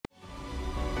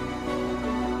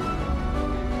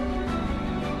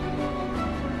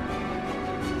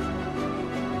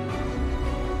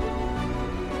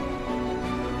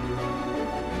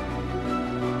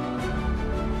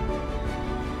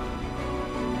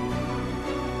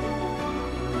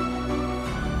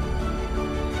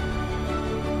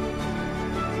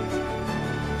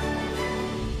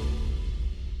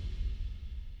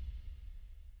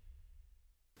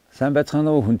Сайн байцгаана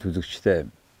уу хүн төлөгчтэй.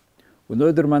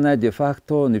 Өнөөдөр манай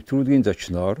дефакто нэвтрүүлгийн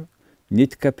зочноор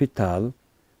Нэткапитал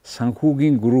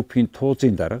Санхүүгийн группийн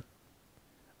ТУЗ-ийн дарга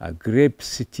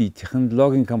Грэйпсити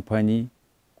технологийн компани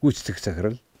гүйцэтгэх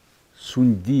захирал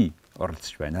Sundii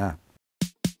оролцож байна.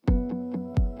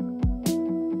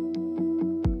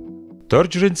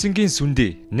 Dorjrentsenгийн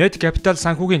Sundii, Нэткапитал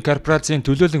Санхүүгийн Корпорацийн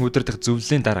төлөөлөн удирдах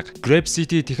зөвлөлийн дарга,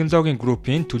 Грэйпсити технологийн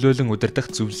группийн төлөөлөн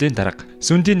удирдах зөвлөлийн дарга.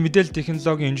 Sundii мэдээлэл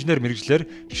технологийн инженер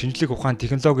мэргэжлэр шинжлэх ухаан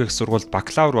технологийн их сургуульд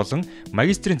бакалавр болон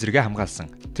магистрийн зэрэгээ хамгаалсан.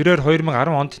 Тэрээр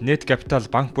 2010 онд Нэткапитал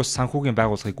банк бус санхүүгийн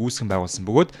байгууллагыг үүсгэн байгуулсан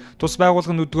бөгөөд тус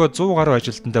байгууллага нүдгөө 100 гаруй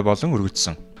ажилтнтай болон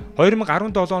өргөжсөн.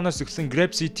 2017 оноос эхлэн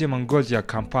Грэйпсити Mongolia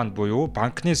компани буюу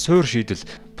Банкны суур шийдэл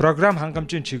програм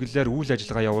хангамжийн чиглэлээр үйл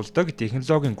ажиллагаа явуулдаг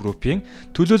технологийн группийн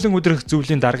төлөөлөн удирдах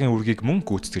зөвлөлийн даргын үргийг мөн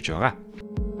гүйцэтгэж байгаа.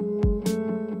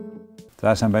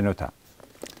 За сайн байна уу та?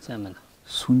 Сайн байна.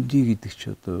 Sundii гэдэг чи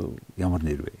одоо ямар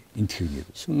нэр вэ? Энтхийг нэр.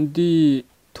 Sundii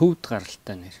төвд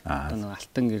гаралтай нэр. Одоо нэг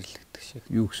алтан гэрэл гэдэг шиг.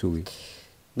 Юу гэсэн үг вэ?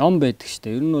 Ном байдаг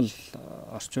штэ. Ер нь бол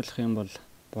орчуулах юм бол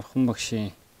Бурхан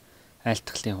багшийн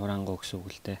айлтгалын хураангуй гэсэн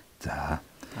үг л дээ. За.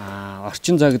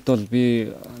 Орчин цагт бол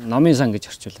би номын сан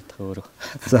гэж орчуулдаг өөрөө.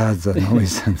 За номын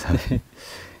сан.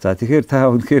 За тэгэхээр та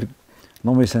үнэхээр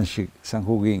номын сан шиг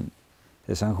санхүүгийн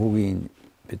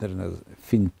бид нар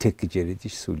финтек гэж яриад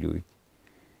ш сүүлийн үед.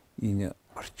 Энэ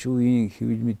орчин үеийн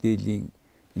хэвлэл мэдээллийн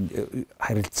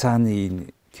харилцааны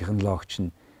энэ технологич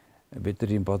нь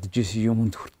бидний бодож исэн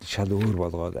юмд хүртэл шал өөр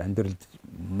болгоод амьдралд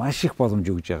маш их боломж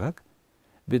өгж байгааг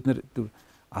бид нар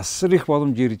асар их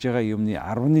боломж ирж байгаа юмны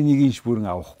 11-ийг бүрэн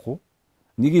авахгүй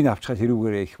нэгийг авчихад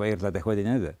хэрүүгээр их баярлаа дахиад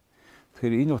байна да.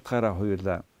 Тэгэхээр энэ утгаараа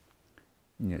хоёулаа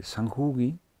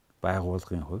санхүүгийн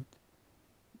байгууллагын хувьд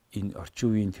энэ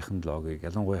орчин үеийн технологиг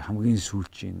ялангуяа хамгийн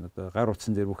сүүлчийн одоо гар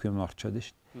утсан дээр бүх юм орчоод байна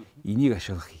шүү дээ. Энийг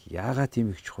ашиглах яагаад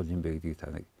тийм их чухал юм бэ гэдгийг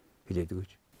та нэг хэлээд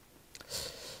өгөөч.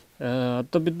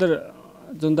 Одоо бид нар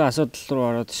зөндөө асуудал руу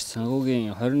ороод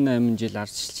санхүүгийн 28 жил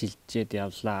арч шилжээд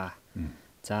явлаа.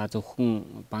 За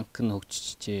зөвхөн банк нь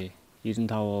хөгжижээ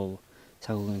 95%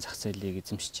 санхүүгийн зах зээлийг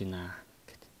эзэмшиж байна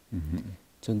гэдэг.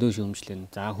 Зөндөө шүүмжлэн.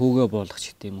 За хүүгээ буулгах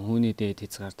гэдэг юм. Хүүний дээд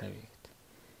хязгаар тавья гэдэг.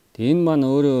 Тэгээ энэ маань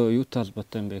өөрөө юутай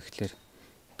холбоотой юм бэ гэхээр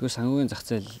тэгвэл санхүүгийн зах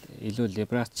зээл илүү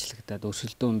либералчлагдаад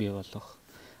өрсөлдөөн бий болох.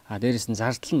 Дээрээс нь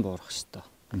зардал нь буурах ёстой.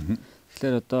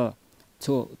 Тэгэхээр одоо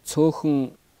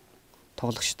цөөхөн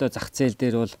тоглогчтой зах зээл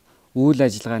дээр бол үйл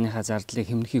ажиллагааныхаа зардлыг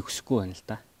хэмнэхийг хүсэхгүй байна л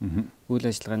да. Үйл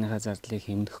ажиллагааныхаа зардлыг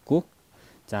хэмнэхгүй.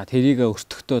 За тэрийг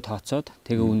өртөхдөө тооцоод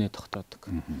тэгээ үнэ тогтоодог.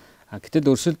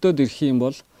 Гэтэл өрсөлдөөд ирэх юм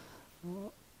бол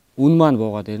үн маань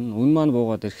буугаад ирнэ. Үн маань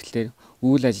буугаад ирэхлээр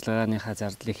үйл ажиллагааныхаа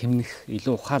зардлыг хэмнэх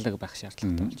илүү ухаалаг байх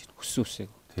шаардлагатай болж байна. Хүссэн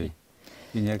үсээг.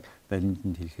 Энэ яг далинд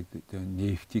хэлэхэд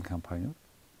нефтийн компаниуд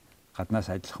гаднаас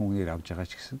адилхан үнээр авж байгаа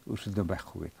ч гэсэн өрсөлдөөн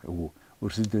байхгүй гэдэг.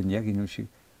 Өрсөлдөөн яг энэ шиг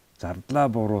зардлаа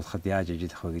бууруулахад яаж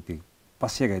ажиллах вэ гэдэг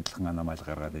бас яг адилхан анамаал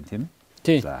гаргаад байна тийм ээ.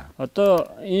 Тийм. Одоо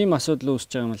ийм асуудал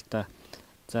үүсэж байгаа юм л да.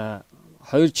 За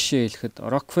хоёр жишээ хэлэхэд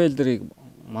Rockefeller-ыг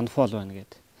монопол байна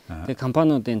гэдэг. Тэгээ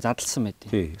компаниудын задлсан байт.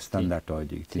 Тийм, стандарт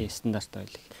ойлыг. Тийм, стандарт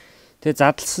ойлыг. Тэгээ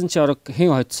задлсан чи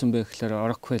хэн хоцсон бэ гэхээр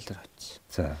Rockefeller хоцсон.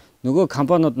 За. Нөгөө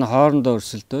компаниуд нь хоорондоо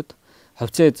өрсөлдөөд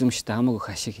ховцоо эзэмштэй хамаагүй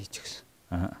хашиг хийж өгсөн.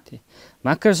 Тийм.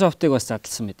 Microsoft-ыг бас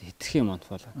задлсан байт. Хэтэрхий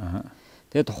монопол байна.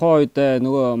 Тэгээ тухайн үед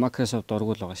нөгөө Microsoft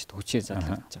дургуул байгаа шүү дээ. Хүчээр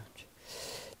задлагдаж байгаа юм чи.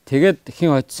 Тэгээд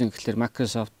хэн хоцсон гэхээр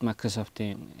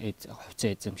Microsoft-ийн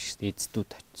хувьцаа эзэмшигчд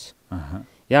эздүүд хоцсон.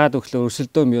 Яагаад гэвэл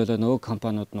өрсөлдөөн бий болоо нөгөө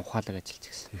компаниуд нь ухаалаг ажиллаж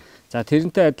гисэн. За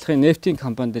тэрнтэй адилхан нефтийн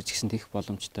компани дээр ч гэсэн тех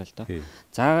боломжтой л доо.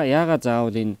 За яагаад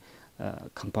заавал энэ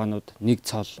компаниуд нэг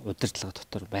цол удирдлага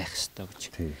дотор байх ёстой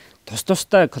гэж.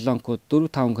 Тустай клонкууд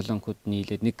 4-5 клонкууд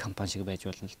нийлээд нэг компани шиг байж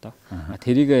болно л доо.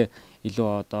 Тэрийг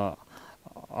илүү одоо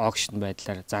аукшн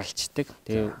байдлаар зарлцдаг.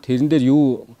 Тэгээ тэрэн дээр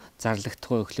юу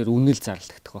зарлагдах вэ гэхээр үнэл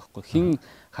зарлагдах байхгүй. Хин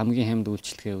хамгийн хамд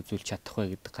үйлчлэгээ үзүүлж чадах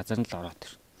вэ гэдэг газар нь л ороод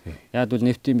ирнэ. Яг бол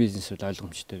нефтийн бизнес бол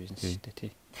ойлгомжтой бизнес шүү дээ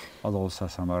тий. Олон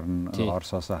улсаас хамаарна,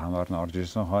 Оросоос хамаарна орж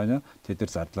ирсэн хойно тэд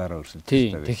нар задлаараа өрсөлдөж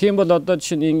байгаа. Тэгэх юм бол одоо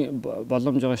жишээ нь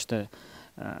боломж байгаа шүү дээ.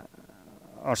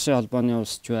 Оросын холбооны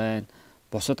улс ч байна,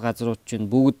 бусад газрууд ч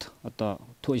бүгд одоо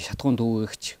шатхуун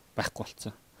төвөөгч байхгүй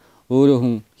болсон. Өөрөө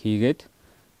хүн хийгээд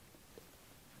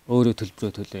өөрөө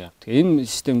төлбөрөө төлөө явдаг. Энэ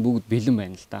систем бүгд бэлэн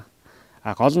байна л да.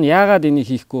 Гол нь яагаад энийг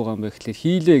хийхгүй байгаа юм бэ гэхээр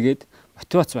хийлээгээд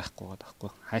мотивац байхгүй байгаа байхгүй.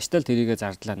 Хааштай л тэрийгэ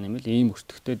зардлаа нэмэл ийм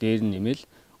өртөгтэй дээр нь нэмэл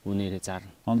үнээрээ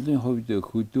зарна. Онлын хувьд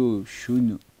хөдөө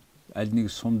шүн аль нэг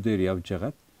сум дээр явж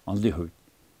хагаад онлын хувьд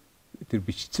тэр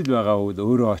бичцэл байгаа үед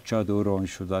өөрөө очиод өөрөө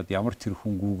уншуулад ямар тэр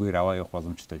хөнгүүгээр аваа явах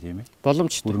боломжтой тийм ээ.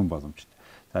 Боломжтой. Бүрэн боломжтой.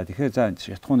 За тэгэхээр за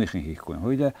шатхууныхын хийхгүй.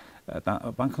 Хоёулаа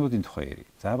банкуудын тухай ярив.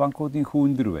 За банкуудын хүү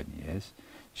өндөр байна. Яс.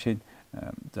 Жишээ нь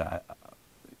за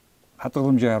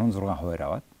хадгаламжийн 16%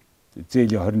 аваад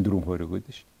зээлийн 24% өгөөд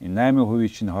шүү. Энэ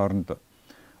 8% чинь хооронд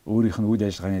өөрийнх нь үйл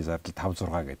ажиллагааны зардал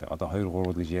 5-6 гэдэг. Одоо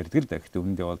 2-3 гэж ярьдаг л да. Гэхдээ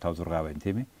үүндээ бол 5-6 байна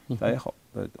тийм ээ. За яг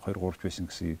 2-3 байсан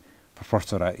гэсэн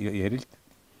пропорцоор ярил л.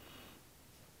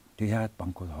 Тэгээ яагаад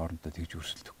банкуд хоорондоо тэгж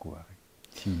өрсөлдөхгүй байгаа юм?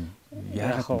 Тийм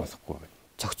яагаад болохгүй вэ?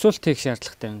 Зохицуулт хийх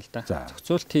шаардлагатай байна л да.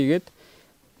 Зохицуулт хийгээд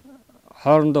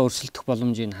хоорондоо өрсөлдөх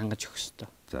боломжийг хангаж өгөх ёстой.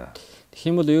 За. Тэгэх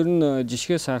юм бол ер нь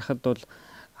жишгээс харахад бол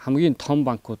хамгийн том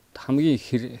банкуд, хамгийн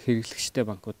хэрэглэгчтэй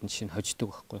банкуд нь шинэ хождог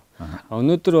байхгүй.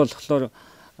 Өнөөдөр болохоор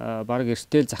баг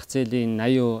эртэл зах зээлийн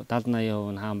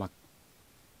 70-80% нь хаан банк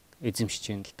эзэмшиж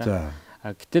байна л да.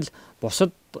 Гэтэл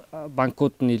бусад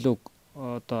банкуд нь илүү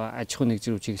одоо аж ахуй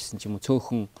нэгжрүү чиглэсэн ч юм уу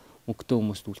цөөхөн мөнгөтэй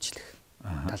хүмүүст үйлчлэх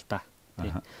талдаа.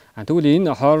 Тэгвэл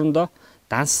энэ хоорондоо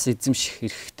данс эзэмших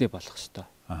эрхтэй болох ёстой.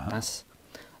 Данс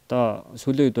одоо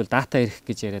сүүлийн үед бол дата эрх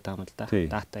гэж яриад байгаа юм л да.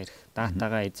 Дата эрх,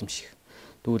 датагаа эзэмших.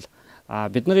 Тэгвэл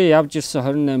бидний явж ирсэн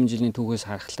 28 жилийн түүхээс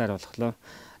харахлаар болохоор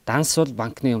данс бол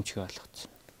банкны өмчгөө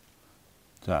болгоцсон.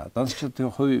 За, данс ч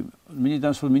хувь миний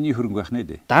данс бол миний хөрөнгө байх нэ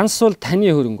дээ. Данс бол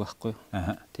таны хөрөнгө байхгүй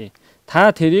юу? Тий.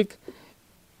 Та тэрийг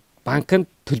банкнд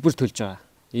төлбөр төлж байгаа.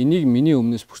 Энийг миний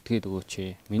өмнөөс бүртгээд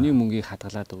өгөөч. Миний мөнгийг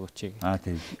хадгалаад өгөөч.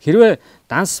 Тийм. Хэрвээ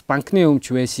данс банкны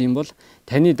өмч байсан юм бол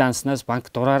таны данснаас банк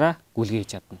дураараа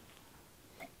гүйлгээж чадна.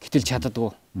 Гэтэл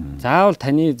чаддаггүй. Заавал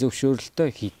таны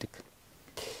зөвшөөрөлтөй хийдэг.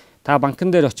 Та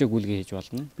банкн дээр очиж гүйлгээ хийж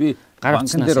болно. Би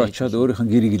банкн дээр очиод өөрийнх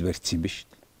нь гэрийг л барьсан юм биш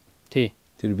үү? Тий.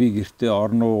 Тэр би гэртээ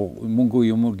орно мөнгө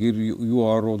юм гэр юу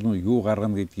оруулна юу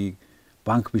гаргана гэдгийг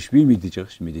банк биш би мэдэж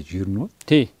байгаа ш мэдээж ирнэ үү?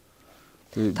 Тий.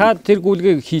 Та тэр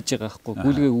гүйлгээг хийж байгаа байхгүй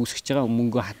гүйлгээг үүсгэж байгаа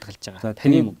мөнгөө хадгалж байгаа.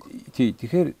 Таны мөнгө. Тий.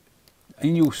 Тэгэхээр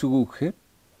энэ юу гэсэн үг гэхээр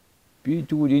би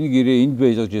тэгвэл энэ гэрээ энд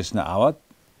байж байгаажсэн аваад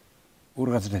өөр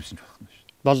газар тавьсан ч болох юм шүү.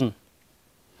 Болно.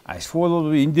 Эсвэл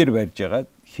бол би энэ дээр барьж байгаа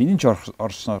хинэн ч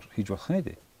орсноор хийж болох нэ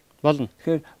дээ. Болно.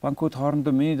 Тэгэхээр банкуд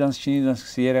хоорондоо миний данс чиний данс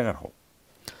гэсэн яриа гарах уу?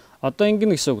 Одоо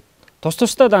ингэнэ гэсэн үг.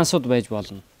 Тус-тустай дансууд байж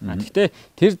болно. Гэхдээ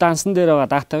тэр дансан дээр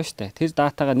байгаа дата ба штэ. Тэр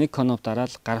датагаа нэг конов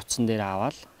дараал гар утсан дээр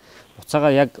аваад буцаага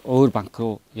яг өөр банк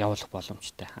руу явуулах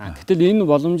боломжтой. Гэтэл энэ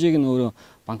боломжийг нь өөрөө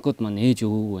банкуд маань нээж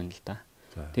өгөөгүй байна л да.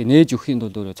 Тэгээ нээж өхийн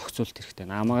тулд өөрөө зохицуулт хэрэгтэй.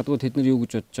 Магадгүй тэд нар юу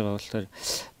гэж бодож байгаа болохоор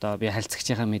одоо би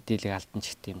харилцагчийнхаа мэдээллийг алдан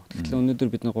ч гэх юм. Гэтэл өнөөдөр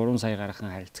бид нар 3 сая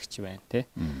гаруйхан харилцагч байна тий.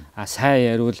 Сайн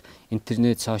яривал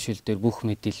интернет, сошиал дээр бүх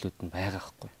мэдээллүүд нь байгаа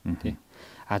байхгүй тий.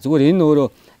 Зүгээр энэ өөрөө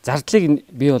зардлыг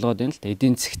бий болгоод байна л да.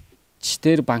 Эдийн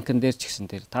засгчдэр банкн дээр ч гэсэн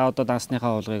тэр та одоо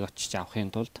дансныхаа уулгыг очиж авахын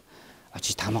тулд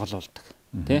очиж тамгалуулдаг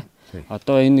тий.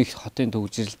 Одоо энэ их хотын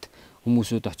төвжирэлд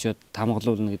хүмүүсүүд очиод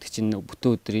тамгалуулна гэдэг чинь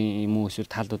бүтэн өдрийн юм уу эсвэл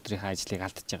тал өдрийнхээ ажлыг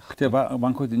алдаж байгаа. Тэгээ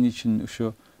банкуд энэ чинь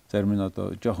өшөө зарим нь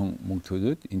одоо жоохон мөнгө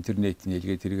төлөөд интернет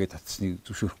нээлгээ тэрийгэ татсныг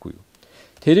зөвшөөрөхгүй юу?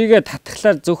 Тэрийгэ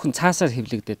татхлаар зөвхөн цаасаар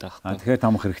хэвлэгдээд байгаа байхгүй. Тэгэхээр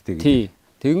тамах хэрэгтэй гэдэг. Тий.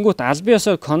 Тэгэнгүүт аль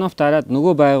биесээр конов дараад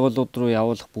нөгөө байгууллагууд руу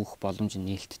явуулах бүх боломж нь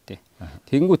нээлттэй.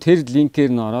 Тэгэнгүүт тэр линкээр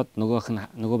нь ороод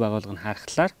нөгөө байгууллага нь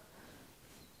харахлаар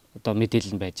одоо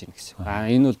мэдээлэл нь байж гэнэ гэсэн.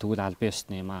 Энэ бол тэгвэл аль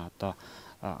биесны юм одоо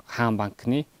хаан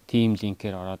банкны тим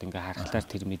линкээр ороод ингээ харахлаар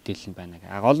тэр мэдээлэл нь байна.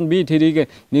 Гол нь би тэрийг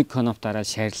нэг конов дараад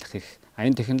шаарлах их.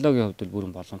 Энэ технологийн хувьд бол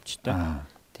бүрэн боломжтой.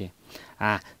 Тий.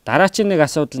 Дараагийн нэг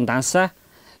асуудал нь дансаа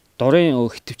дурын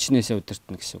хитвчнээс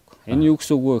удирдна гэсэн үг. Энэ юу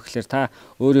гэсэн үг вэ гэхээр та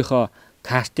өөрийнхөө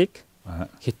картыг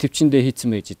хитвчэндээ хийцэн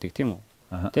байж идэг тийм үү?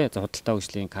 Тэ худалдаа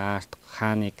хөгжлийн карт,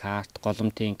 хааны карт,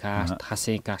 голомтын карт,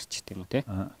 хасын карт ч гэдэг юм уу тий.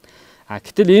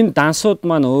 Гэтэл энэ дансууд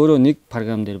маань өөрөө нэг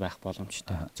програм дээр байх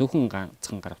боломжтой. Зөвхөн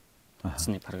ганцхан гар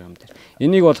утасны програм дээр.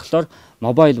 Энийг болохоор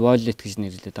mobile wallet гэж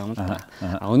нэрлэдэг юм л да.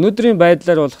 Өнөөдрийн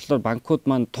байдлаар болохоор банкуд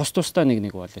маань тус-тусдаа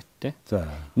нэг walletтэй.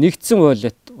 Нэгдсэн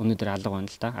wallet өнөөдөр алга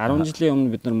байна л да. 10 жилийн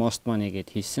өмнө бид нар Most Money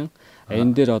гэдээ хийсэн.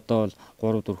 Энэ дээр одоо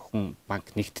бол 3-4 хүн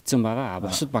банк нэгдсэн байгаа.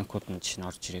 Бусад банкуд нь чинь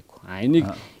орж ирээгүй.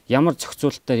 Энийг ямар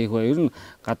зохицуулалтаар хийх вэ? Ер нь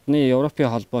гадны Европын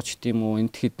холбооч гэдэг юм уу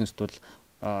энэ тэднэрт бол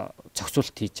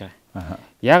зохицуулалт хийж байгаа.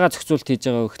 Яагаад зохицуулалт хийж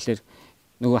байгаа вэ гэхээр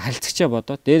нөгөө харилцагчаа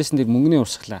бодоод дээрэс нь тэр мөнгөний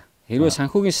урсгалаа. Хэрвээ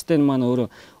санхүүгийн систем маань өөрөө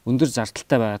өндөр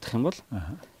зардалтай байгаадах юм бол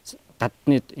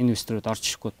гадны инвесторууд орж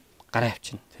ирэхгүй гараа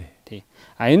авчина. Тий.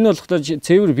 Энэ нь болохоор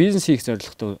цэвэр бизнес хийх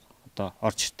зорилготой одоо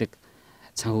орж ирдэг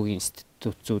санхүүгийн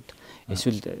институтууд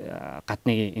эсвэл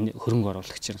гадны хөрөнгө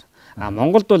оруулагч нар.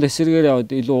 Монголд бол эсэргээр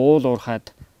яваад илүү уул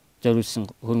уурхаад зориулсан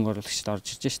хөрөнгө оруулагчид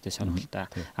орж ирж штэ сонирхолтой.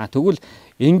 Тэгвэл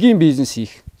энгийн бизнес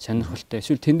хийх сонирхолтой.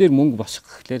 Эсвэл тэн дээр мөнгө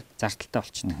босгох гэхлээр зардалтай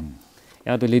болчихдог.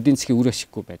 Яг бол эдийн засгийн үр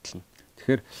ашиггүй байдал нь.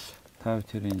 Тэгэхээр та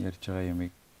тэрийн ярьж байгаа юмыг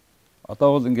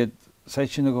одоо бол ингээд сая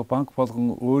чи нөгөө банк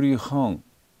болгон өөрийнхөө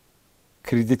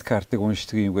кредит картыг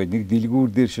уншдаг юм гээд нэг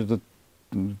дэлгүүр дээр шууд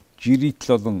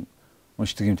жиритл болон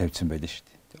уншдаг юм тавьсан байлаа шүү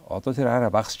дээ. Одоо тэр арай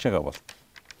багасч байгаа бол.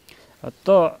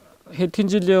 Одоо хэдхэн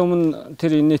жилийн өмнө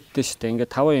тэр инээдтэй шүү дээ.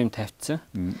 Ингээд 5 юм тавьчихсан.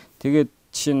 Тэгээд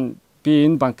чинь би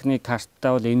энэ банкны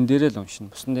картаа бол энэ дээрээ л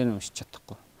уншина. Бусан дээр нь уншиж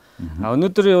чадахгүй.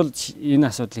 Өнөөдөр бол энэ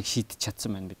асуудлыг шийдэж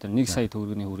чадсан байна бид нар. 1 сая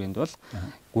төгрөгийн хүрээнд бол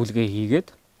гүйлгээ хийгээд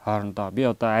хоорондоо би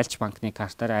одоо альч банкны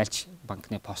картаараа альч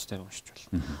банкны постээр уншиж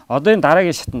болно. Одоо энэ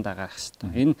дараагийн шатанд гарах хэрэгтэй.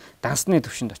 Энэ дансны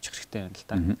төвшөнд очих хэрэгтэй байна л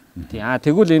да. Тий.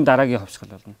 Тэгвэл энэ дараагийн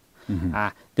хувьсгал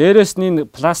болно. Дээрээс нь энэ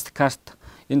пластик карт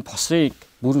энэ посыг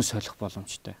бүрэн солих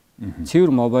боломжтой. Цэвэр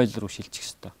мобайл руу шилжих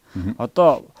хэрэгтэй.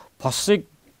 Одоо посыг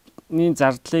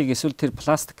зардлыг эсвэл тэр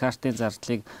пластик картын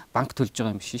зардлыг банк төлж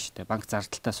байгаа юм биш шүү дээ. Банк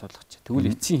зардалтаа суулгаж.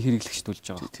 Тэгвэл эцсийн хэрэглэгч төлж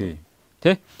байгаа.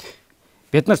 Тий.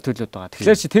 Бид нар төлөөд байгаа.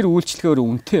 Тэгэхээр чи тэр үйлчлэгээ өөрөө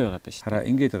үнэтэй байгаад байна шүү. Хараа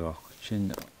ингэж байгаа байхгүй.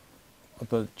 Чинь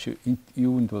одоо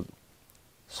юунд бол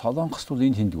Солонгост бол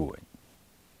энэ тэмдэггүй байна.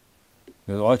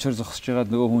 Тэгээд очор зогсож байгаа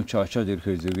нөгөө хүн чи очоод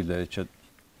ирэхээр зэрэгэл авчаад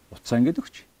утсаа ингэж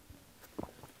өгч.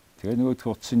 Тэгээд нөгөө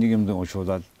утсын нэг юм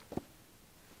уншуулаад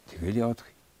тэгэл яваад.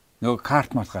 Нөгөө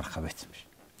карт мал гаргахаа байсан биш.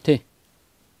 Тий.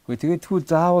 Тэгээд тэгвэл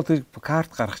заавал тэр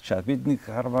карт гаргачаад бид нэг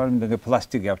хармаар нэг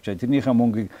пластик явчаад тэрнийхээ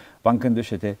мөнгийг банкнд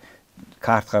дэшээ те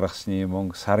карт гаргасны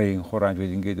мөнгө сарын хураанд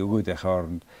бид ингээд өгөөд байхаа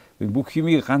оронд бүх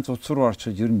хэмийг ганц утас руу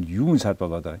орчиж ер нь юун сад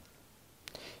болоод байгаа юм.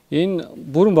 Энэ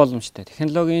бүрэн боломжтой.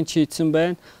 Технологийн чийдсэн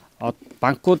байна.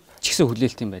 Банкуд ч гэсэн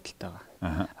хүлээлтийн байдалтай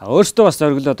байгаа. Өөрсдөө бас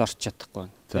зориглоод орч чадахгүй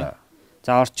байна.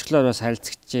 За орчлоор бас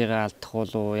харилцагч байгаа алдах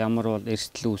болов ямар бол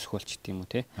эрсдэл үүсэх болч гэдэг юм уу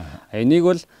те. Энийг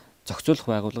бол зохицуулах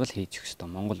байгууллага л хийж өгөх ёстой.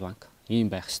 Монголбанк ийм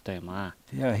байх ёстой юм аа.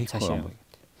 Тэгээ хийхгүй.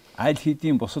 Аль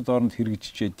хэдийн бусад орнд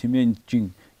хэрэгжижээ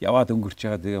тэмээнжин яваад өнгөрч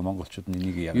байгаа тэгээ монголчууд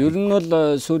энийг яагаад. Ер нь бол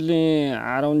сүүлийн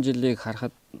 10 жилийг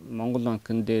харахад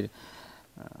Монголбанкн дээр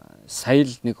сая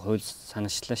л нэг хууль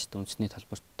санаачлаа шүү дээ. Үндэсний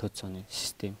талбарт тооцооны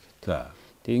систем. За.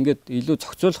 Тэгээ ингээд илүү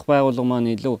зохицуулах байгууллага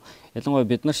маань илүү ялангуяа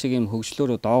бид нар шиг юм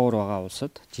хөгжлөөрөө доогуур байгаа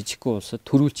улсад жижигхэн улсад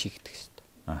төрүүлж хийгдэх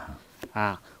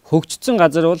хэрэгтэй. Хөгжсөн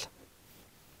газар бол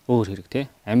өөр хэрэг тий.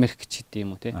 Америк ч гэдэг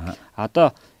юм уу тий.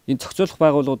 Одоо энэ зохицуулах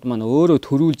байгууллагууд маань өөрөө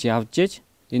төрүүлж явж ээж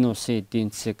энэ улсын эдийн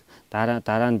засаг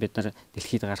дараа нь бид нар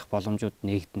дэлхийд гарах боломжууд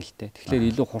нээгдэн л дээ. Тэгэхээр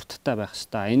илүү хурдтай байх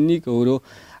хэрэгтэй. Энэнийг өөрөө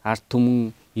ард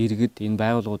түмэн иргэд энэ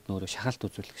байгууллагууд нь өөрөө шахалт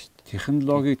үзүүлэх хэрэгтэй.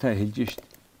 Технологиг та хэлж шít.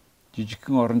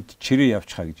 Жижигхэн оронд чирээ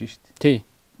явчихаа гэж шít. Тий.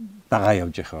 Дагаа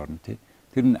явж байхаа оронд тий.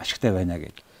 Тэр нь ашигтай байна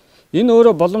гэж. Энэ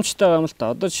өөрөө боломжтой байгаа юм л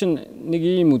та. Одоо чинь нэг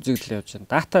ийм үзэгдэл явж байна.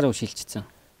 Дата руу шилжчихсэн.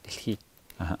 Дэлхийд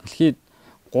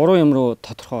 3 юм руу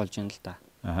тодорхой болж байна л да.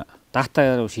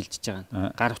 Дата руу шилжиж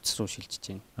байгаа. Гар утас руу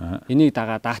шилжиж байна. Энийг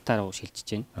дагаа дата руу шилжиж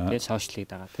байна. Тэгээ сошиалыг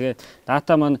дагаа. Тэгээ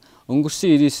дата маань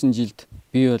өнгөрсөн 99 жилд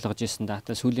бий болгож исэн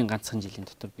дата сүүлийн ганцхан жилийн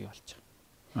дотор бий болж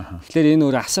байгаа. Тэгэхээр энэ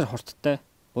өөрөө асар хурдтай.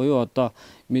 Буюу одоо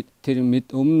тэр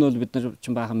өмнө нь бол бид нар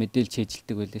чинь баахан мэдээлж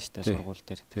хийжилдэг байлаа шүү дээ сургууль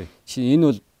дээр. Чинь энэ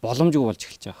бол боломжгүй болж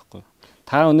эхэлж байгаа байхгүй юу?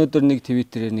 Та өнөөдөр нэг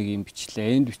твиттерээр нэг юм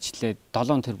бичлээ, энд бичлээ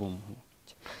 7 тэрбум.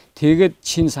 Тэгээд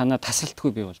шин санаа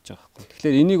тасралтгүй бий болж байгаа байхгүй.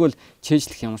 Тэгэхээр энийг бол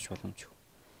чэйжлэх ямарч боломжгүй.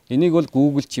 Энийг бол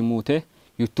Google ч юм уу те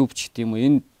YouTube ч гэдэг юм уу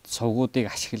энэ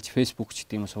сувгуудыг ашиглаж Facebook ч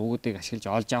гэдэг юм уу сувгуудыг ашиглаж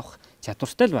олж авах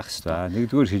чадвартай л байх хэрэгтэй. За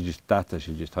нэгдүгээр шилжиж дата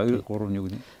шилжиж 2 3 нь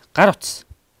юу гэнэ? Гар утас.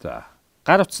 За.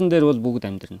 Гар утсан дээр бол бүгд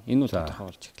амьдрна. Энэ бол тодорхой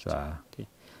болж эхэлж. Тий.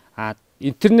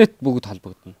 Интернет бүгд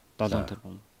холбогдно. 7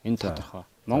 тэрбум. Энэ тодорхой.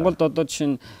 Монголд одоо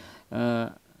жишээ нь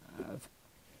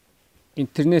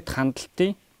интернет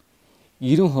хандлтын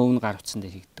 90% нь гар утсан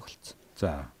дээр хийгддэг болсон.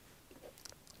 За.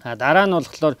 Дараа нь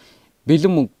болохоор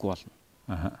бэлэн мөнгөгүй болно.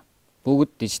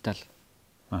 Бүгд дижитал.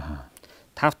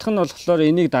 Тавтах нь болохоор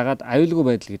энийг дагаад аюулгүй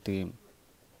байдал гэдэг юм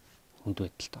хүнд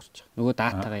байдалд орж байгаа. Нөгөө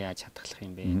датагаа яаж хадгалах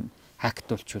юм бэ?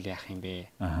 Хактуулчул яах юм бэ?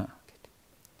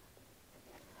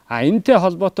 Энэтэй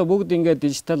холбоотой бүгд ингээд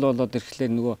дижитал болоод ирэхлээр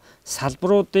нөгөө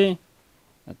салбаруудын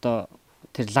одоо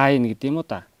тэр лайн гэдэг юм уу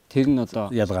да. Тэр нь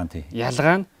одоо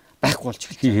ялгаа нь байхгүй болж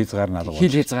эхэлж байгаа.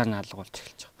 Хил хязгаар нь алга болж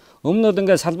эхэлж байгаа. Өмнө нь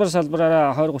ингээд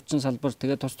салбараараа 20 30 салбар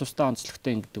тэгээ тусдаа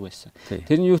онцлогтой ингэдэг байсан.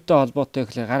 Тэр нь юутай холбоотой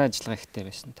гэхлээр гар ажиллагаа ихтэй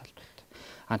байсан талбарт.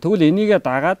 Тэгвэл энийгээ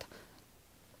дагаад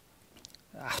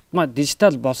автомат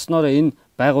дижитал болсноор энэ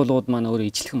байгууллагууд маань өөрөө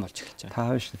ижлэхэн болж эхэлж байгаа.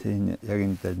 Та шүү дээ энэ яг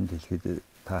энэ дэлхийд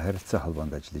та харилцаа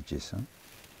холбоонд ажиллаж байсан.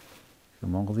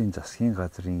 Монголын засгийн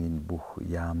газрын энэ бүх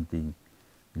яамдын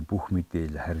энэ бүх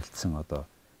мэдээлэл харилцсан одоо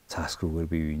цаасгүйгээр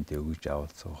бие биендээ өгж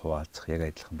авалцах, хуваалцах яг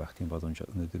адилхан байх тийм боломж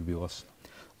өнөөдөр бий болсон.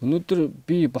 Өнөөдөр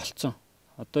бий болцсон.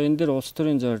 Одоо энэ дээр улс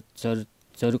төрийн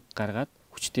зориг гаргаад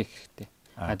хүчтэй хэрэгтэй.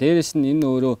 Дээрээс нь энэ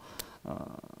өөрөө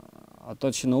одоо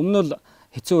жишээ нь өмнө л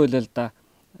хэцүү байлаа л да.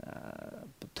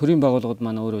 Төрийн байгууллагууд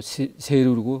маань өөрөө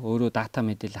сервергүй өөрөө дата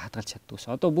мэдээлэл хадгалж чаддаг ус.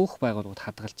 Одоо бүх байгууллагууд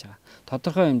хадгалж байгаа.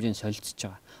 Тодорхой хэмжээнд солилцож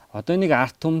байгаа. Одоо нэг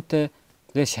арт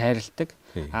түмтэйгээ шаардлагатай.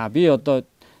 Би одоо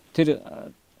тэр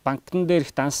банкн дээр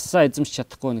их дансаа эзэмшиж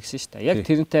чадахгүй нэгсэн шүү дээ. Яг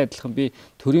тэрнтэй адилхан би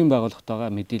төрийн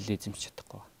байгууллагатайгаа мэдээлэл эзэмшиж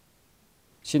чадахгүй.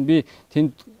 Жишээ нь би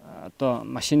тэнд одоо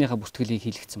машиныхаа бүртгэлийг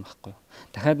хийлгэсэн байхгүй юу.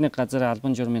 Дахиад нэг газар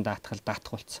албан журмын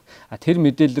даатгуулсан. Тэр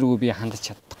мэдээлэл рүү би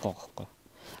хандаж чадахгүй байхгүй юу.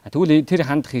 Тэгвэл тэр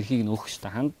хандах эрхийг нь өгөх шүү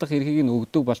дээ. Хандах эрхийг нь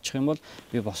өгдөг болчих юм бол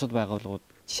би босод байгууллагууд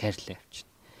шаарлаа явчихна.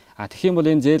 Тэгэх юм бол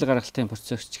энэ зээл гаргалтын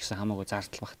процесс ч гэсэн хамаагүй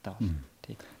зардал багтаа болно.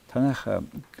 Танах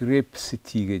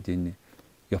Грэйпсити гэдэг энэ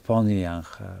Японы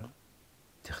анх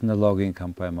технологийн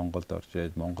компани Монголд орж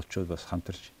ирээд монголчууд бас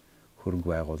хамтарч хөрөнгө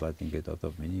байгуулад ингээд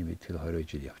одоо миний мэдхэл 20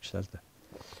 жил явчлаа л да.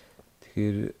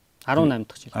 Тэгэхээр 18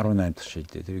 дахь жил. 18 дахь жил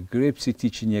дээ. Тэр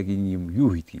Грэйпсити чинь яг энэ юм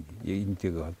юу хийдэг юм?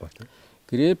 Энэтэйгээ холбоотой.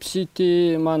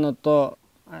 Грэйпсити маань одоо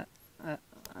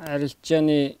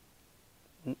арилжааны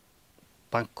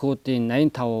банкуудын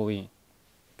 85%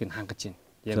 гэн хангаж байна.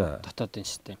 Яг дотоодын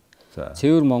систем.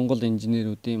 Цэвэр Монгол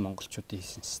инженеруудын монголчуудын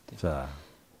хийсэн систем.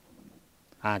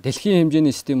 Дэлхийн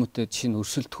хэмжээний системүүдэд чинь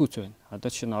өрсөлдөхүүц байна. Одоо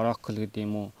чинь Oracle гэдэг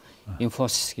юм уу,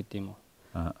 Infosys гэдэг юм уу.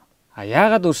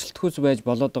 Яагаад өрсөлдөхүүц байж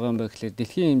болоод байгаа юм бэ гэхээр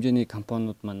дэлхийн хэмжээний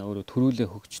компаниуд маань өөрөө төрүүлээ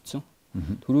хөгжсөн.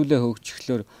 Төрүүлээ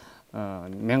хөгжихлөөр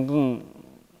 1000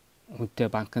 хүнтэй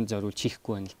банкнд зориулж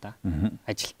хийхгүй байна л да.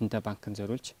 Ажилтнтай банкнд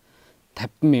зориулж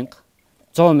 50,000,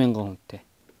 100,000 хүнтэй.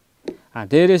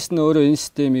 Дээрээс нь өөрөө энэ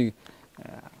системийг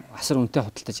асар үнэтэй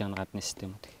худалдаж явна гадны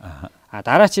системүүд.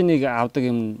 Дараа чи нэг авдаг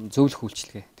юм зөвлөх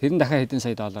үйлчилгээ. Тэр нь дахиад хэдэн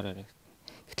сая доллараар.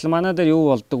 Гэтэл манай дээр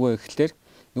юу болдог вэ гэхлээр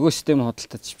нөгөө систем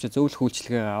худалдаж чивчээ зөвлөх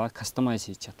үйлчилгээ аваад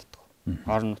кастомайз хийж чаддаг.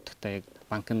 Орон нутгтаа яг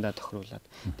банкндаа тохируулад.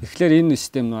 Тэгэхээр энэ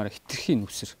систем нөр хитрхийн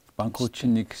нүсэр. Банкуд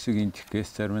чинь нэг хэсэг интерфейс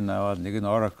зарим нь аваад нэг нь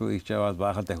Oracle хийж аваад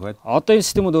баахад дахиад. Одоо энэ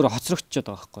системүүд өөрөө хоцрогдчиход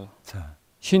байгаа байхгүй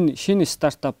юу? Шинэ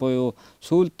стартап буюу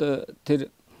сүүлд тэр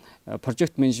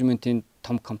project management-ийн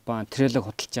том компани Трэлэг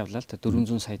худалдаж авлаа л та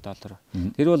 $400 сая.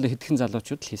 Тэр бол хэдхэн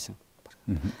залуучууд л хийсэн.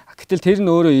 Гэтэл тэр нь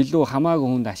өөрөө илүү хамаагүй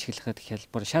хүнд ашиглахад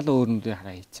хялбар шал өөр нүдээр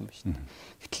хараа хийсэн ба шүү дээ.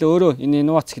 Гэтэл өөрөө энэ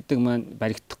инновац гэдэг маань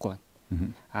баригдахгүй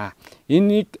байна.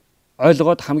 Энийг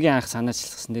ойлгоод хамгийн анх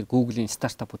санаачлсан дээр Google-ийн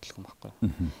стартап хөдөлгөөн байхгүй.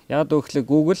 Яг өөхлөө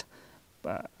Google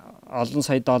олон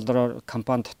сая доллараар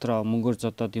компани дотроо мөнгөөр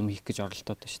зодоод юм хийх гэж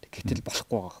оролдоод байна шүү дээ. Гэтэл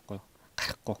болохгүй байгаа байхгүй.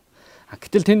 Гарахгүй.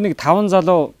 Гэтэл тэнд нэг 5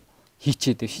 залуу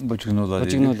хийчээд байна шүү дээ.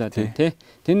 Божигнуулаад тий.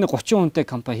 Тэнд 30 хүнтэй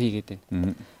компани хийгээд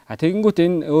байна. Тэгэнгүүт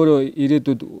энэ өөрөө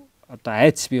ирээдүйд одоо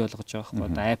айц бий болгож байгаа байхгүй.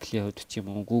 Одоо Apple-ийн хувьд ч юм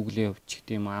уу, Google-ийн хувьд ч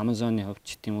гэдэг юм уу, Amazon-ийн хувьд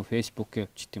ч гэдэг юм уу, Facebook-ийн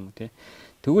хувьд ч гэдэг юм уу тий.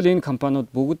 Тэгвэл энэ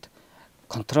компаниуд бүгд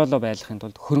контролоо байлгахын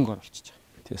тулд хөрөнгө оруулж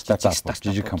байгаа. Стартап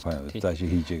жижиг компаниуд зааш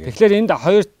хийж байгаа. Тэгэхээр энд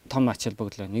хоёр том ач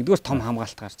холбогдол байна. Нэгдүгээр том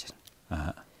хамгаалалт гарч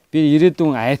ирнэ. Би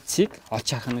ирээдүйн айцыг олж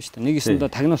харах нь шүү дээ. Нэг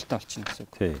эсэндээ тагнуултаа олчихно гэсэн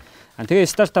үг. Тэгээ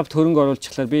стартапт хөрөнгө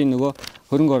оруулчихлаар би нөгөө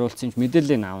хөрөнгө оруулалтын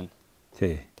мэдээллийг аавна.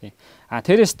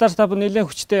 Тэр стартап нэлээд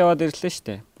хүчтэй яваад ирлээ шүү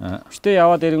дээ. Хүчтэй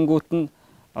яваад ирэнгүүт нь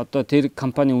одоо тэр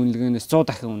компани үнэлгээнээс 100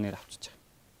 дахин үнээр авчиж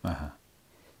байгаа.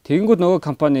 Тэгэнгүүт нөгөө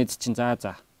компани эд чинь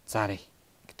заарыг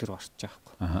гэтэр орчих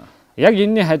байхгүй. Яг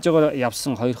энэний хажуугаар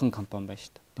явсан хоёрхан компани байна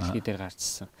шүү дээ. Дэлхий дээр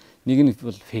гарчсан. Нэг нь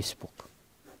бол Facebook.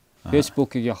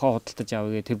 Facebook-ийг яхаа худалдаж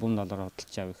авъя тэр $1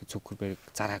 худалдаж авъя гэх Цукерберг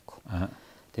зараагүй.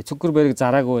 Тэгээ Цукерберг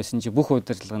зараагүй байсан чи бүх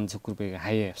удирдлага нь Цукерберг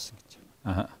хаяа явсан гэж.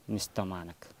 Инста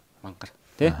манаг мангар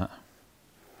тий.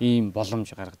 Ийм боломж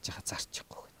гаргаж яхаа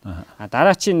зарчихгүй.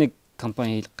 Дараа чи нэг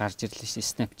компани гарч ирлээ шүү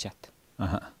Snapchat.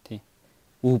 Тий.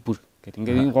 Uber гэдэг.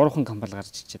 Ингээд энэ 3 компани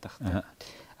гарч ирчээд байгаа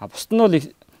байхгүй. Бусд нь бол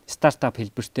стартап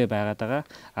хэлбэртэй байгаад байгаа.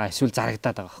 Эсвэл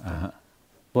зарагдаад байгаа байхгүй.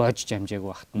 Боожж амжаагүй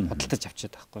багт нь худалдаж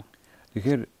авчиад байхгүй.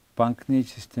 Тэгэхээр банкны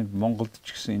систем Монголд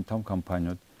ч гэсэн энэ том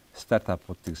компаниуд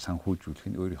стартапуудыг санхүүжүүлэх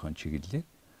нь өөрийнхөө чиглэлээр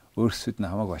өөрсдөд нь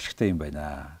хамаагүй ашигтай юм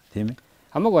байна. Тийм ээ?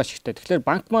 Хамаагүй ашигтай. Тэгэхээр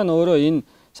банк маань өөрөө энэ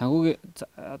санхүүгийн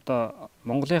одоо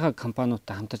Монголынхаа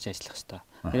компаниудтай хамтарч ажиллах хэрэгтэй.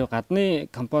 Тэр гадны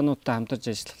компаниудтай хамтарч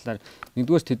ажиллахлаар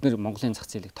нэгдүгээр тэд нэр Монголын зах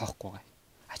зээлийг тоохгүй байгаа.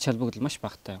 Ач холбогдол маш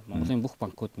багатай. Монголын бүх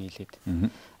банкуд нийлээд.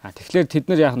 Тэгэхээр тэд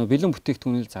нар яг нь бэлэн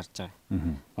бүтээгдэхүүнийг зарж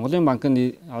байгаа. Монголын банк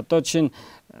нь одоо жишээ нь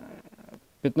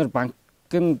бид нар банк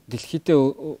нь дэлхийдээ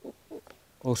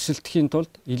өрсөлдөхийн тулд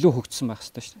илүү хөгжсөн байх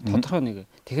хэрэгтэй шүү дээ. Тодорхой нэг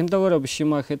технологиороо биш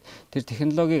юм аа гэхэд тэр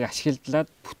технологиг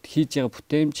ашиглаад хийж байгаа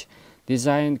бүтээмж,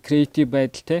 дизайн, креатив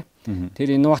байдалтай тэр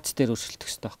инновац дээр өрсөлдөх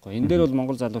хэрэгтэй байхгүй. Энэ дээр бол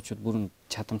монгол залуучууд бүрэн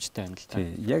чадамжтай байна л та.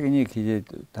 Яг энийг хэлээд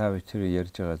та бүхэн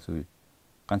ярьж байгаа зүйл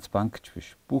ганц банкч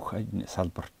биш. Бүх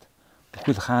салбарт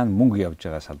бүхэл хаана мөнгө явж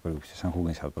байгаа салбар биш.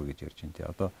 Санхүүгийн салбар гэж ярьж байна тий.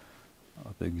 Одоо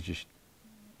ингэж шүү.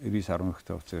 9-10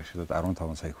 ихтэй уцыг ашиглаад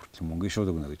 15 сая хүртэл мөнгө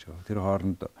шууд өгнө гэж байгаа. Тэр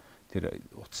хооронд тэр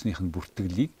утасных нь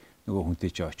бүртгэлийг нөгөө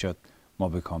хүнтэй чи очиод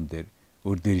Mobicom дээр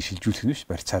өөр дээр шилжүүлэх нь ш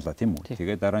барьцаалаа тийм үү.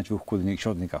 Тэгээд дараа нь ч өгөхгүй нэг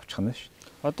шууд нэг авчих нь ш.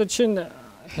 Одоо жишээ нь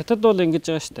хятад бол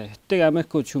ингэж байгаа штэ. Хятадыг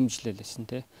Америкууд шүмжлээлсэн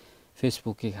тий.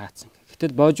 Facebook-ийг хаацсан.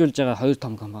 Гэтэл боожуулж байгаа хоёр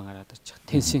том компани гараад ирж байгаа.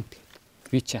 Tencent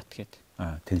гэдэг, WeChat гэдэг.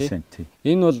 Tencent.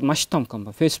 Энэ бол маш том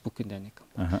компани, Facebook-ийн дайны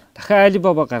компани. Дахиад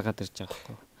Alibaba гаргаад ирж байгаа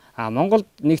байхгүй. Монголд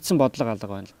нэгдсэн бодлого алга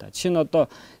байна л да. Жишээ нь одоо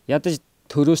ядаж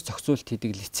төрөөс зохицуулт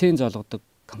хийдэг лиценз олгодог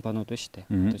компаниуд байна шүү дээ.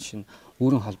 Одоо жишээ нь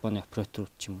өөрийн холбооны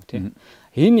операторууд ч юм уу тийм.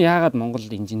 Энэ яагаад Монгол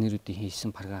инженеруудын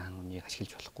хийсэн програм хангамжийг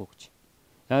ашиглаж болохгүй гэж.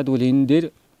 Яагаад гэвэл энэ дээр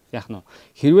яах нь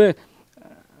хэрвээ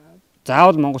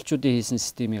заавал монголчуудын хийсэн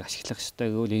системийг ашиглах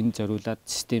ёстой гэвэл энэ зориулаад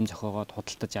систем зохиогоод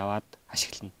худалдаж аваад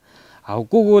ашиглана.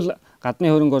 Үгүйгэл гадны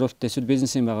хөрөнгө оруулалт эсвэл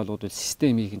бизнесийн байгууллагууд бол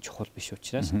системийг нь чухал биш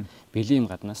учраас бэлэм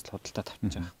гаднаас л худалдаад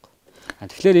авчиж байгаа байхгүй.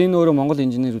 Тэгэхээр энэ өөрөө Монгол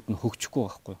инженерүүд нь хөгжихгүй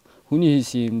байхгүй. Хүний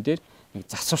хийсэн юм дээр нэг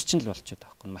засварчин л болчиход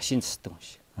байгаа байхгүй. Машин засдаг юм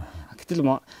шиг. Гэтэл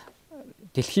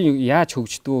дэлхийн яаж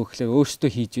хөгждөг вэ гэхээр өөрсдөө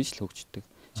хийж иж л хөгждөг.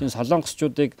 Жишээ нь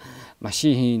солонгосчуудыг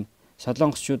машин хийн,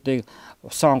 солонгосчуудыг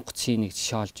усан онгоц хийнэ гэж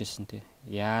шоолж ирсэн тий.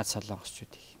 Яаж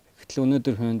солонгосчууд их юм бэ? Гэтэл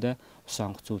өнөөдөр хөөндөө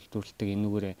усан онгоц үйлдвэрлэдэг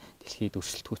энүүгээрээ дэлхийд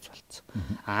өрсөлдөхөц болсон.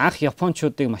 Анх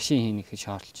японочдыг машин хийнэ гэж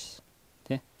шоолж ирсэн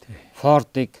тий.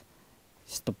 Фордыг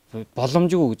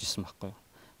боломжгүй гэж хэлсэн байхгүй юу?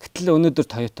 Гэтэл өнөөдөр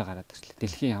Toyota гараад ирлээ.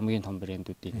 Дэлхийн хамгийн том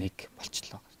брэндүүдийн нэг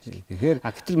болчихлоо. Тэгэхээр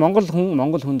гэтэл Монгол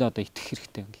хүнд одоо итгэх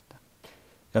хэрэгтэй юм л да.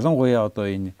 Ялангуяа одоо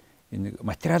энэ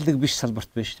материалыг биш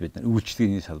салбарт байна шүү дээ бид нар.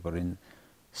 Үйлчлэгээний салбар, энэ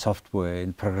софтвер,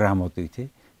 энэ програмуудыг тий.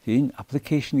 Энэ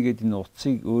аппликейшн гэдэг энэ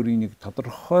утсыг өөрийн нэг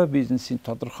тодорхой бизнесийн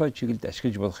тодорхой чиглэлд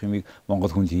ашиглаж болох юмыг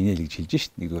Монгол хүнд хийнэ л гэж хэлж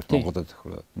шүү дээ. Нэгдүгээр Монголд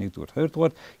тохироод, нэгдүгээр,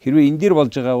 хоёрдугаар хэрвээ энэ дээр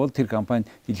болж байгаа бол тэр компани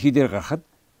дэлхий дээр гарахад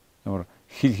ямар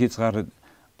хил хязгаар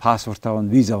паспорт авах,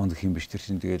 виза авах гэх юм биш тэр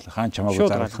чинь тэгэл хаан чамаагүй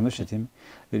зарлах нь шүү тийм.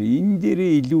 Тэр энэ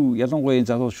дээрээ илүү ялангуяа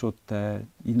залуучуудтай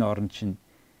энэ орн чинь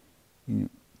энэ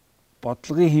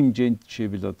бодлогын хэмжээнд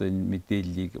жишээлбэл одоо энэ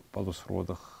мэдээллийг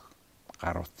боловсруулах,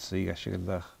 гар утсыг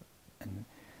ашиглах,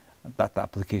 дата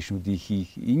аппликейшнуудыг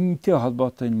хийх энэтэй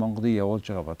холбоотой энэ Монголын явуулж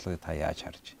байгаа бодлогыг та яаж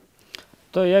харж байна?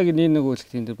 Одоо яг нэг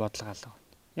үйлчлэгийн дээр бодлого алга.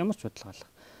 Ямар ч бодлого алга.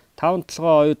 5-7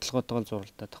 оюутлогоотойгоо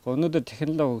зуралдаад байхгүй. Өнөөдөр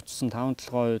технологи хөгжсөн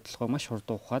 5-7 оюутлогоо маш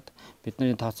хурдан ухаад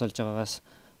бидний тооцоолж байгаагаас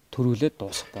төрүүлээд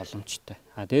дуусах боломжтой.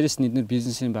 Дээрээс нь эдгээр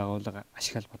бизнесийн байгууллага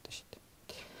ашиглал бодно шүү дээ.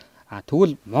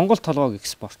 Тэгвэл Монгол толгойг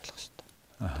экспортлох шүү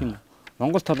дээ. Тийм үү?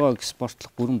 Монгол толгойг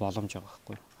экспортлох бүрэн боломж байгаа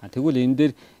байхгүй. Тэгвэл энэ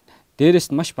дээр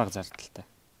дээрээс нь маш бага зардалтай.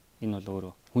 Энэ бол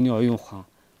өөрөө хүний оюун ухаан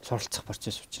суралцах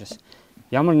процесс учраас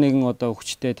ямар нэгэн одоо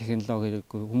хүчтэй технологи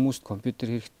хэрэггүй, хүмүүст компьютер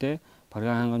хэрэгтэй,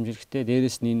 програм хангамж хэрэгтэй,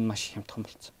 дээрээс нь энэ маш хямдхан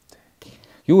болсон.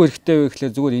 Юу хэрэгтэй вэ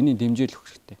гэхээр зүгээр энийг дэмжээл өгөх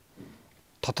хэрэгтэй.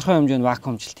 Тодорхой хэмжээнд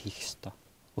вакуумжилт хийх ёстой.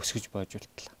 Өсгөж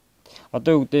боожуултлаа.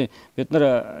 Одоо юу гэдэг бид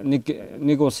нар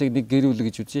нэг улсыг нэг гэр бүл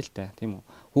гэж үзье л та, тийм үү?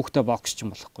 Хүүхдээ бокс ч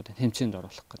юм болохгүй, тэмцээнд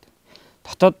оруулах гэдэг.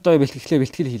 Дотооддоо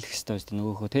бэлтгэл хийх ёстой шүү дээ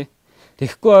нөгөөхөө тий.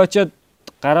 Тэгэхгүй очиод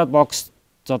гараад бокс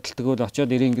зодтолдог бол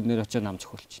очиод ирэнгэнээр очиод нам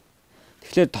зөхүүлж байна.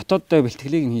 Тэгэхээр дотооддоо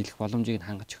бэлтгэлийг нь хийх боломжийг нь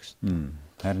хангаж өгсөн.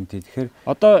 Харин тэгэхээр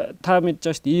одоо та мэдж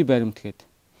байгаа шүү дээ баримт гэдэг.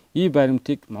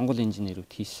 Баримтыг Монгол инженерүүд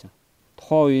хийсэн.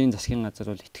 Тухайн үеийн засгийн газар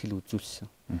бол ихтгэл үзүүлсэн.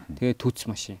 Тэгээд түүц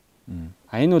машин.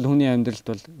 Энэ бол хүний амьдралд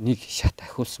бол нэг шат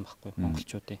ахиулсан байхгүй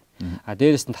монголчуудын.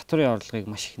 Дээрээс нь татварын орлогыг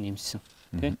маш их нэмсэн.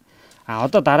 Тэ?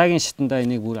 Одоо дараагийн шатндаа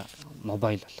энийг бүр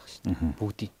мобайл болгох шүү дээ.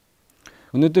 Бүгдийг.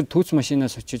 Өнөөдөр түүц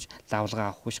машинаас очиж лавлгаа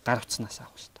авах биш, гар утснаас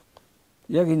авах шүү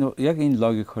дээ. Яг энэ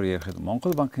логикоор ярихад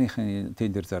Монголбанкныхын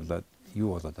тендер зарлаад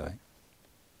юу болоод байгаа юм?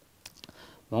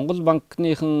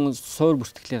 Монголбанкныхын суур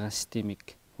бүртгэлийн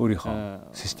системийг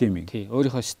өөрийнхөө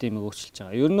системийг өөрчилж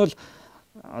байгаа. Ер нь бол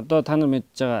одоо та нар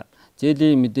мэдж байгаа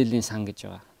зээлийн мэдээллийн сан гэж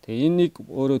байгаа. Тэгээ энийг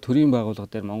өөрөө төрийн байгууллага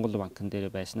дээр Монголбанкн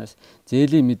дээр байснаас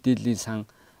зээлийн мэдээллийн сан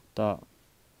одоо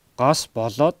гос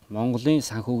болоод Монголын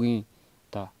санхүүгийн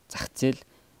одоо зах зээл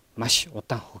маш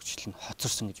удаан хөгжил нь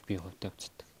хоцорсон гэж би хувьдаа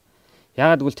үздэг.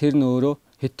 Яагаад гэвэл тэр нь өөрөө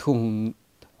хэдхэн хүн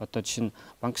одоо жишээ нь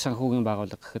банк санхүүгийн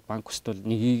байгууллага гэхэд банк ус бол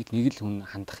нэг л хүн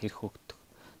хандах эрх өгдөг.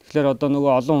 Тэгэхээр одоо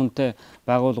нөгөө олон хүнтэй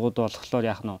байгууллагууд болохоор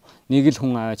яах нь нэг л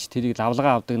хүн аваач тэрийг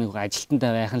лавлгаа авдаг нэг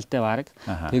ажилтнтай байх нь л дээ баг.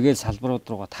 Тэгээд салбарууд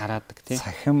руугаа тараадаг тий.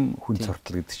 Сахим хүн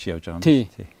цортол гэдэг чинь явж байгаа юм тий.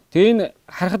 Тэгээ энэ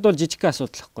харахад бол жижиг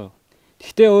асуудал байхгүй юу?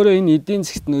 Гэхдээ өөрөө энэ эдийн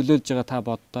засгт нөлөөлж байгаа та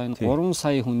боддоо энэ 3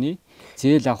 сая хүний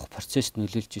зээл авах процесс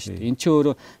нөлөөлж шүү дээ. Энд чинь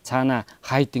өөрөө цаана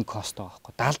хайдинг кост байгаа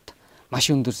байхгүй. Далд маш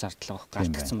өндөр зардал байгаа байхгүй.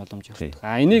 Галтгсан боломж өгдөг.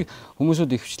 Энийг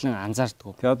хүмүүсүүд ихвчлэн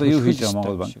анзаардаг. Тэгээ одоо юу хийж байгаа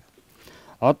Монголбанк?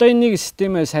 Одоо энийг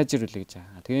системээ сайжруулъя гэж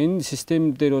байгаа. Тэгээ энэ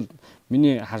систем дээр бол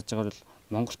миний харж байгаагаар бол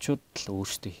монголчууд л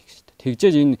өөрсдөө хийх хэрэгтэй.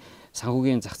 Тэгжээж энэ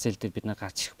санхүүгийн зах зээл дээр бид нар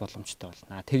гарч ирэх боломжтой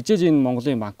болно. Тэгжээж энэ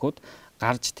Монголын банкуд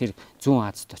гарч тэр зүүн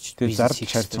Азад очиж бизнес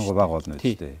хийх шаардлагагүй баг болно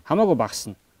үстэй. Хамаагүй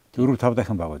багасна. 4-5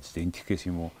 дахин баг үстэй. Энтхээс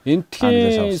юм уу?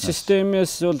 Энтхийн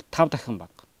системээс бол 5 дахин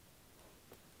баг.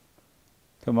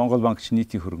 Тэгээ Монголбанк ч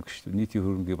нийтийн хөрөнгө шүү дээ. Нийтийн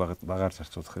хөрөнгийг багаар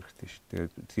зарцуулах хэрэгтэй шүү дээ.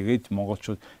 Тэгээд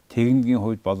монголчууд техникийн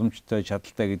хувьд боломжтой,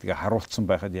 чадaltaй гэдгийг харуулсан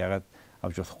байхад ягаад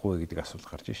авч болохгүй гэдэг асуулт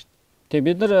гарч байна шүү дээ. Тэгээ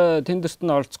бид нар тендерт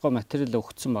нь оролцохгүй материал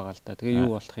өгсөн байгаа л да. Тэгээ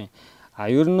юу болох юм?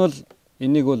 Ер нь бол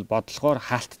энийг бол бодлогоор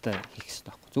хаалттай хийх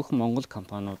хэрэгтэй байхгүй. Зөвхөн Монгол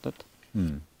компаниудад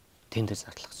тендер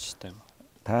зарлах хэрэгтэй юм.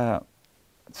 Та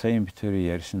сайн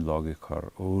битүүрийн ярьсан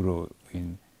логикоор өөрөө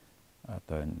энэ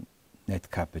одоо энэ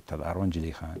Нэткапитал 10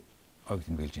 жилийнхаа ойг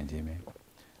тэмдэглэж байна тийм ээ.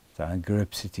 За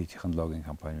Грэйпсити технологийн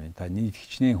компани байна. Та нийт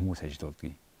хичнээн хүмүүс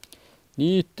ажилладаг.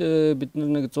 Нийт бид нар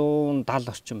нэг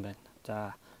 170 орчим байна.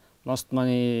 За Most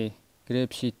Money,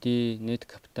 Грэйпсити,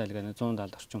 Нэткапитал гэх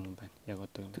 170 орчим хүн байна. Яг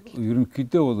одоо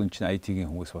ерөнхийдөө бол энэ чинь IT-ийн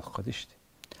хүмүүс болох гэдэг шүү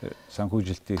дээ.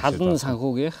 Санхүүжилтийн тал нь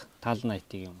санхүүгийнх, тал нь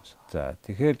IT-ийн хүмүүс. За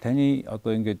тэгэхээр таны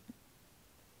одоо ингээд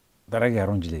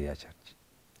дараагийн 10 жилээ яаж харж байна?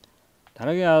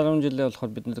 Дараагийн 10 жилээ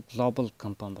болохоор бид нэг глобал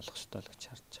компани болох хэрэгтэй л гэж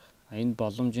харж байгаа. Энэ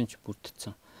боломжийн ч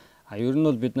бүрдсэн. Ер нь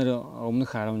бол бид нэр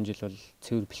өмнөх 10 жил бол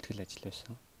цэвэр бэлтгэл ажил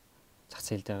байсан. Зах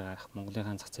зээл дээр гарах,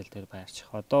 Монголын зах зээл дээр байрчих.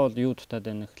 Одоо бол юу дутаад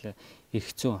байна гэхлээр эрх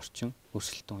зүйн орчин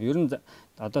өрсөлдөөн. Ер нь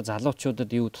одоо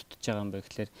залуучуудад юу дутаж байгаа юм бэ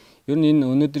гэхлээр ер нь энэ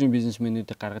өнөөдрийн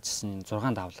бизнесмэнүүдийг гаргаж ирсэн энэ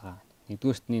 6 давлгаа.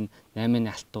 Нэгдүгээрт нь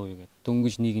 8-ны алтан үе гэдэг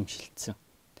дөнгөж нийгэм шилжсэн.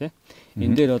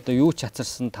 Энэ дээр одоо юу ч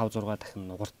хацарсан 5 6 дахин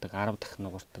нугардаг, 10 дахин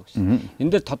нугардаг гэсэн.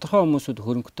 Энэ дээр тодорхой хүмүүсүүд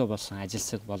хөрөнгөтэй болсон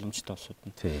ажилсаг боломжтой улсууд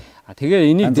нь. Тэгээ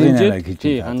энийг дэмжиж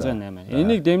ганцхан 8.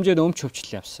 Энийг дэмжиж өмч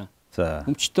хөвчл явсан. За.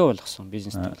 Өмчтэй болгосон,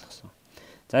 бизнестэй болгосон.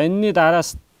 За энэний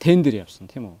дараас тендер явсан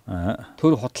тийм үү?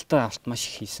 Төр худалдаа авалт маш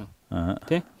их хийсэн.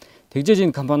 Тэ? Тэгжээж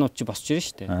энэ компаниуд чи босч ирнэ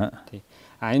шүү дээ. Тий.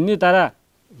 Энэний дараа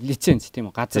лиценз тийм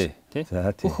үү? Газар тий.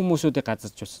 Бүх хүмүүсүүдийг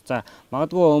газарч ус. За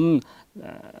магадгүй өмнө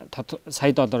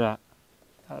сая доллар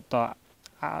одоо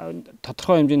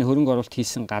тодорхой хэмжээний хөрөнгө оруулалт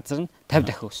хийсэн газар нь 50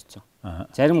 дахин өссөн.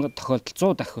 Зарим тохиолдолд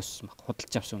 100 дахин өссөн баг.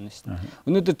 Худалдаж авсан үнээс нь.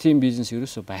 Өнөөдөр тийм бизнес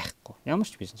ерөөсөө байхгүй. Ямар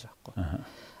ч бизнес байхгүй.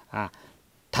 5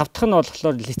 дахь нь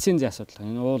болохоор лицензийн асуудал.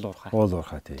 Энэ уул уурхай. Уул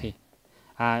уурхай тий.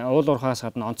 Уул уурхаас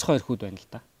гадна онцгой эрхүүд байна л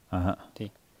да.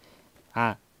 Тий.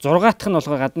 6 дахь нь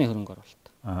болохоор гадны хөрөнгө оруулалт.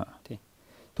 Тий.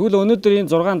 Тэгвэл өнөөдөр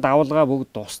энэ 6 давлгаа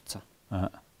бүгд дууссан.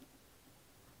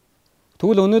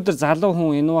 Тэгвэл өнөөдөр залуу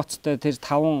хүн инновацтай тэр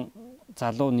 5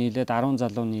 залуу нийлээд 10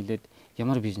 залуу нийлээд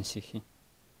ямар бизнес хийх юм?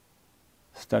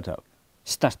 Стартап.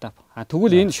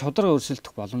 Тэгвэл энэ шударга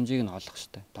өрсөлдөх боломжийг нь олох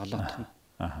хэрэгтэй. 7 дахь нь.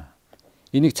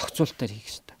 Энийг зохицуулалтаар хийх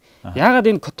хэрэгтэй. Яагаад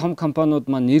энэ том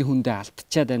компаниуд маань нэр хүндээ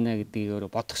алдчихад байна гэдгийг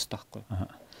өөрөө бодох хэрэгтэй байхгүй юу?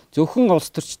 Зөвхөн улс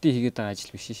төрчдийн хийгээд байгаа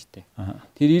ажил биш шүү дээ.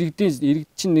 Тэр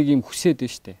иргэд чинь нэг юм хүсээд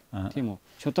байна шүү дээ. Тийм үү?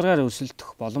 Шударгаар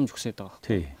өрсөлдөх боломж хүсээд байгаа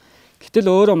байхгүй юу? Гэтэл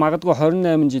өөрөө магадгүй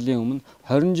 28 жилийн өмнө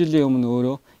 20 жилийн өмнө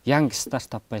өөрөө young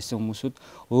стартап байсан хүмүүсүүд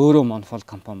өөрөө монопол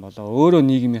компани болоо өөрөө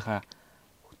нийгмийнхаа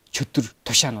чөтөр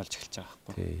тушаан болж эхэлж байгаа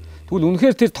байхгүй. Тэгвэл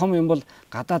үнэхээр тэр том юм бол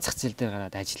гадаад зах зээл дээр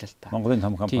гараад ажиллаа л та. Монголын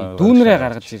том компани дүүнрээ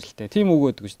гаргаж ирэлтэй. Тийм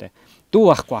үг өгдөг шүү дээ. Дүү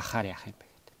ахгүй ахаар яах юм бэ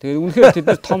гэдэг. Тэгэхээр үнэхээр тэд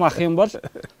нар том ах юм бол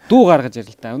дүү гаргаж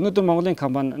ирэлтэй. Өнөөдөр Монголын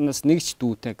компаниас нэг ч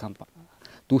дүүтэй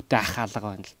ах алга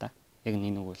байна л да. Яг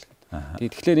энэ үг үлгээд.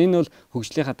 Тэгэхээр энэ бол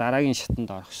хөгжлийнхаа дараагийн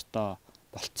шатанд орох ёстой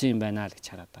болцсон юм байна л гэж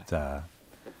хараад байгаа.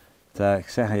 За их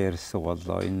сайхан ярьсан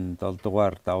болоо. Энэ 7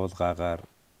 дугаар давлгаагаар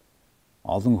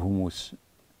олон хүмүүс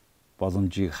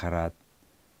боломжийг хараад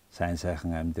сайн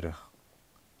сайхан амьдрах,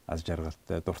 аз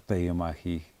жаргалтай, дуртай юм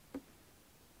хийх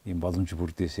ийм боломж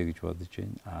бүрдээсэй гэж бодож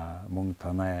байна. Мөн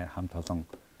танай хамт олон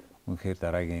үнэхээр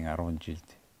дараагийн 10 жилд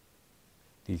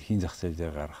дэлхийн зах зээл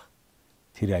дээр гарах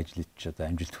тэр ажлыг ч одоо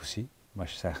амжилт хүсье.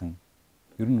 Маш сайхан.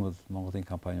 Ер нь бол Монголын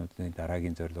компаниудын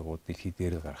дараагийн зорилгууд дэлхийд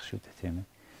дээр гарах шүү дээ, тийм ээ.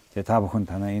 Тэгээ та бүхэн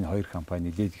танай энэ хоёр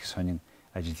компани нэлээд их сонин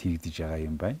ажил хийгдэж байгаа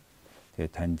юм байна.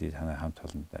 Тэгээ танд танай хамт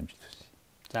олонд амжилт хүсье.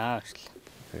 За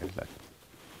баярлалаа.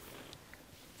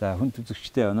 За хүн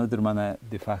үзэгчдээ өнөөдөр манай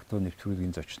де факто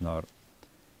нэвтрүүлгийн зочноор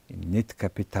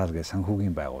Нэткапитал гэх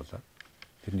санхүүгийн байгууллага.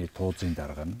 Тэрний ТУЗ-ийн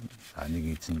дарга нь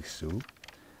нэг эзэн гэсэн үг.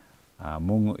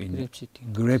 Мөн энэ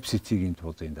Грэйпситигийн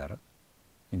ТУЗ-ийн дарга.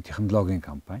 Энэ технологийн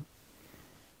компани.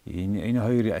 Энэ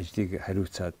хоёр ажлыг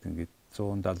хариуцаад ингээд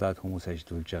 170-аад хүмүүс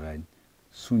ажиллаж байгаа энэ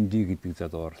Sundii гэдэг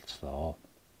залуу оролцлоо.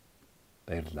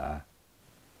 Баярлалаа.